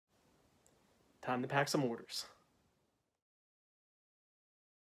time to pack some orders.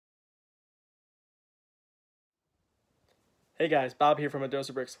 Hey guys, Bob here from A Dose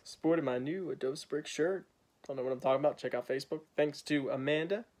of Bricks. Sporting my new A Dose of Bricks shirt. Don't know what I'm talking about? Check out Facebook. Thanks to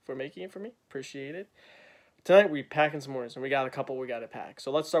Amanda for making it for me. Appreciate it. Tonight we're packing some orders, and we got a couple we got to pack.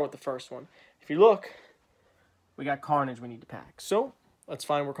 So let's start with the first one. If you look, we got Carnage we need to pack. So let's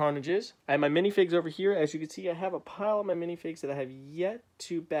find where Carnage is. I have my minifigs over here. As you can see, I have a pile of my minifigs that I have yet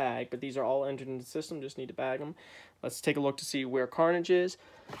to bag, but these are all entered in the system. Just need to bag them. Let's take a look to see where Carnage is.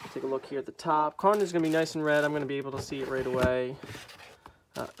 Take a look here at the top. Carnage is going to be nice and red. I'm going to be able to see it right away.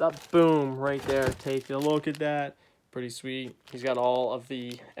 Boom, right there. Take a look at that. Pretty sweet. He's got all of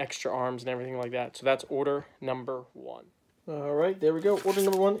the extra arms and everything like that. So that's order number 1. All right, there we go. Order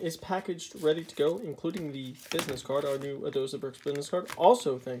number 1 is packaged, ready to go, including the business card, our new A Dose of Bricks business card.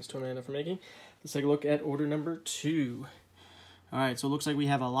 Also, thanks to Amanda for making. Let's take a look at order number 2. All right, so it looks like we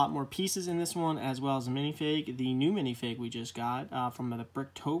have a lot more pieces in this one, as well as a minifig. The new minifig we just got from the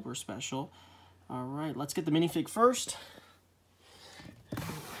Bricktober special. All right, let's get the minifig first.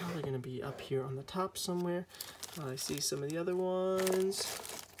 Probably going to be up here on the top somewhere. I see some of the other ones.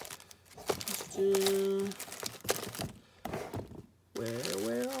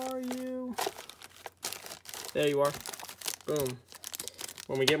 Where are you? There you are. Boom.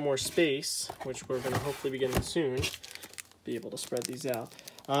 When we get more space, which we're going to hopefully be getting soon, be able to spread these out.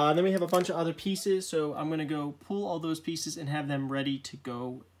 Then we have a bunch of other pieces, so I'm going to go pull all those pieces and have them ready to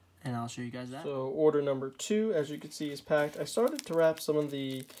go, and I'll show you guys that. So order number 2, as you can see, is packed. I started to wrap some of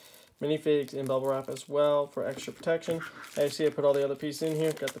the minifigs in bubble wrap as well for extra protection. As you see, I put all the other pieces in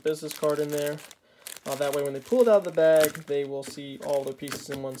here. Got the business card in there. That way when they pull it out of the bag, they will see all the pieces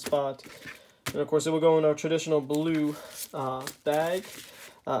in one spot. And of course, it will go in our traditional blue bag.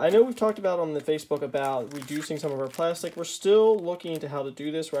 I know we've talked about on the Facebook about reducing some of our plastic. We're still looking into how to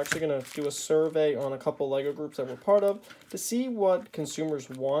do this. We're actually going to do a survey on a couple LEGO groups that we're part of to see what consumers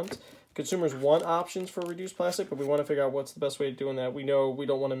want. Consumers want options for reduced plastic, but we want to figure out what's the best way of doing that. We know we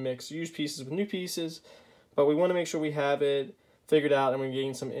don't want to mix used pieces with new pieces, but we want to make sure we have it figured out and we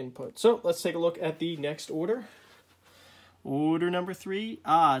gain some input. So let's take a look at the next order. Order number 3.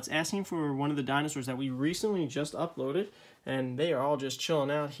 It's asking for one of the dinosaurs that we recently just uploaded, and they are all just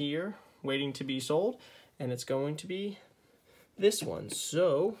chilling out here, waiting to be sold, and it's going to be this one.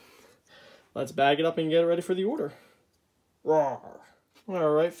 So let's bag it up and get it ready for the order. Rawr.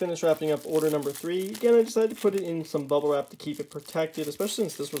 Alright, finished wrapping up order number 3. Again, I decided to put it in some bubble wrap to keep it protected, especially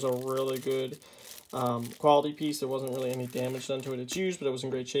since this was a really good quality piece. There wasn't really any damage done to it. It's used, but it was in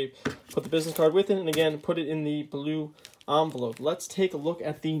great shape. Put the business card with it, and again, put it in the blue envelope. Let's take a look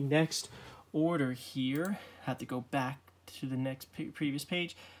at the next order here. Have to go back to the next previous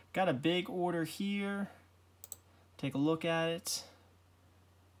page. Got a big order here. Take a look at it.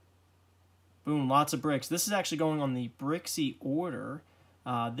 Boom, lots of bricks. This is actually going on the Bricksie order.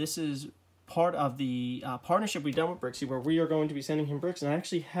 This is part of the partnership we've done with Bricksie, where we are going to be sending him bricks, and I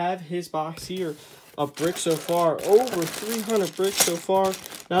actually have his box here of bricks so far. Over 300 bricks so far,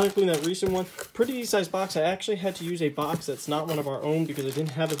 not including that recent one. Pretty decent-sized box. I actually had to use a box that's not one of our own because I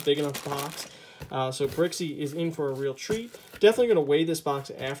didn't have a big enough box. So Bricksie is in for a real treat. Definitely going to weigh this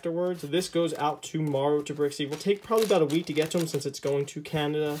box afterwards. This goes out tomorrow to Bricksie. Will take probably about a week to get to him since it's going to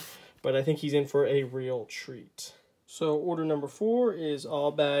Canada, but I think he's in for a real treat. So order number 4 is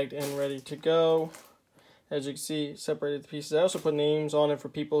all bagged and ready to go. As you can see, separated the pieces. I also put names on it for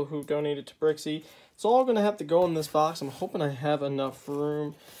people who donated to Bricksie. It's all going to have to go in this box. I'm hoping I have enough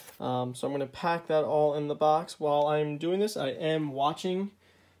room. So I'm going to pack that all in the box. While I'm doing this, I am watching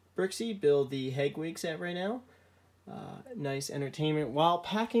Bricksie build the Hegwig set right now. Nice entertainment while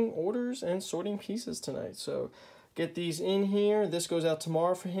packing orders and sorting pieces tonight. So get these in here. This goes out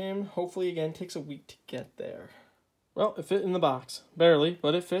tomorrow for him. Hopefully, again, takes a week to get there. Well, it fit in the box. Barely,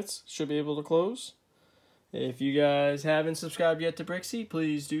 but it fits. Should be able to close. If you guys haven't subscribed yet to Bricksie,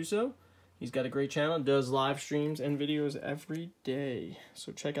 please do so. He's got a great channel. Does live streams and videos every day.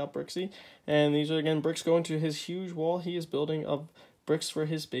 So check out Bricksie. And these are, again, bricks going to his huge wall he is building of bricks for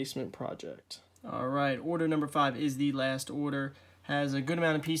his basement project. All right, order number 5 is the last order. Has a good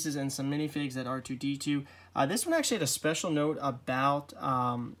amount of pieces and some minifigs at R2-D2. This one actually had a special note about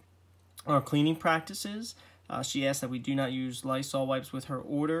our cleaning practices. She asked that we do not use Lysol wipes with her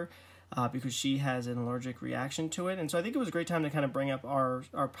order because she has an allergic reaction to it. And so I think it was a great time to kind of bring up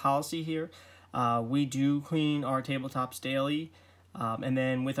our policy here. We do clean our tabletops daily. And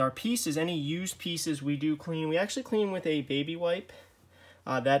then with our pieces, any used pieces we do clean. We actually clean with a baby wipe.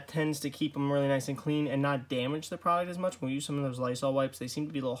 That tends to keep them really nice and clean and not damage the product as much. When we use some of those Lysol wipes, they seem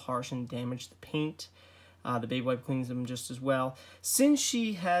to be a little harsh and damage the paint. The baby wipe cleans them just as well. Since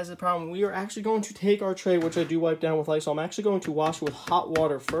she has a problem, we are actually going to take our tray, which I do wipe down with Lysol. I'm actually going to wash it with hot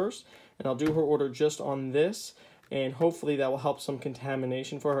water first, and I'll do her order just on this, and hopefully that will help some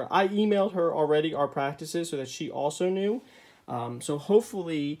contamination for her. I emailed her already our practices so that she also knew. So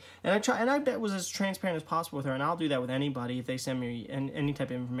hopefully, and I was as transparent as possible with her, and I'll do that with anybody if they send me any type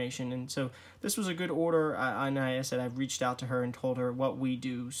of information. And so this was a good order, and I said I've reached out to her and told her what we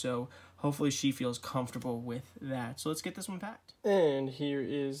do, so hopefully she feels comfortable with that. So let's get this one packed. And here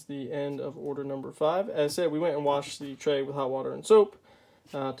is the end of order number 5. As I said, we went and washed the tray with hot water and soap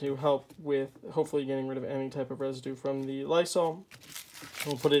to help with hopefully getting rid of any type of residue from the Lysol.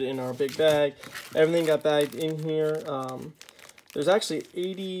 We'll put it in our big bag. Everything got bagged in here. There's actually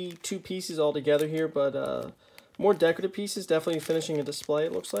 82 pieces altogether here, but more decorative pieces, definitely finishing a display,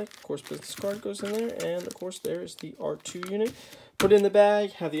 it looks like. Of course, business card goes in there, and of course, there's the R2 unit. Put it in the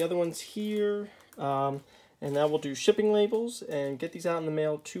bag, have the other ones here, and now we'll do shipping labels and get these out in the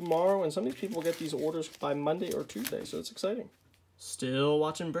mail tomorrow, and some of these people will get these orders by Monday or Tuesday, so it's exciting. Still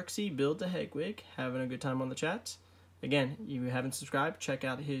watching Bricksie build the Hegwig, having a good time on the chats. Again, if you haven't subscribed, check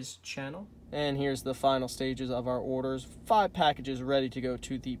out his channel. And here's the final stages of our orders. 5 packages ready to go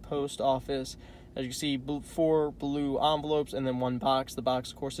to the post office. As you can see, 4 blue envelopes and then 1 box. The box,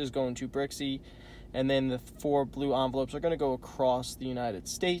 of course, is going to Bricksie. And then the 4 blue envelopes are going to go across the United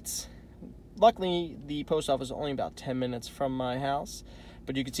States. Luckily, the post office is only about 10 minutes from my house.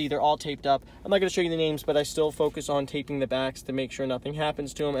 But you can see they're all taped up. I'm not going to show you the names, but I still focus on taping the backs to make sure nothing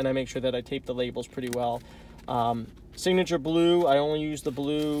happens to them. And I make sure that I tape the labels pretty well. Signature blue, I only use the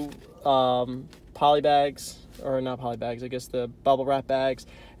blue poly bags, or not poly bags, I guess the bubble wrap bags.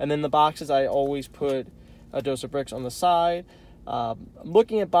 And then the boxes, I always put a dose of bricks on the side. I'm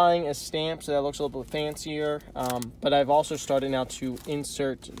looking at buying a stamp so that looks a little bit fancier, but I've also started now to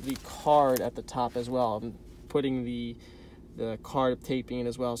insert the card at the top as well. I'm putting the card taping it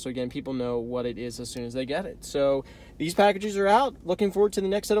as well, so again, people know what it is as soon as they get it. So these packages are out. Looking forward to the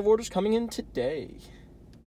next set of orders coming in today.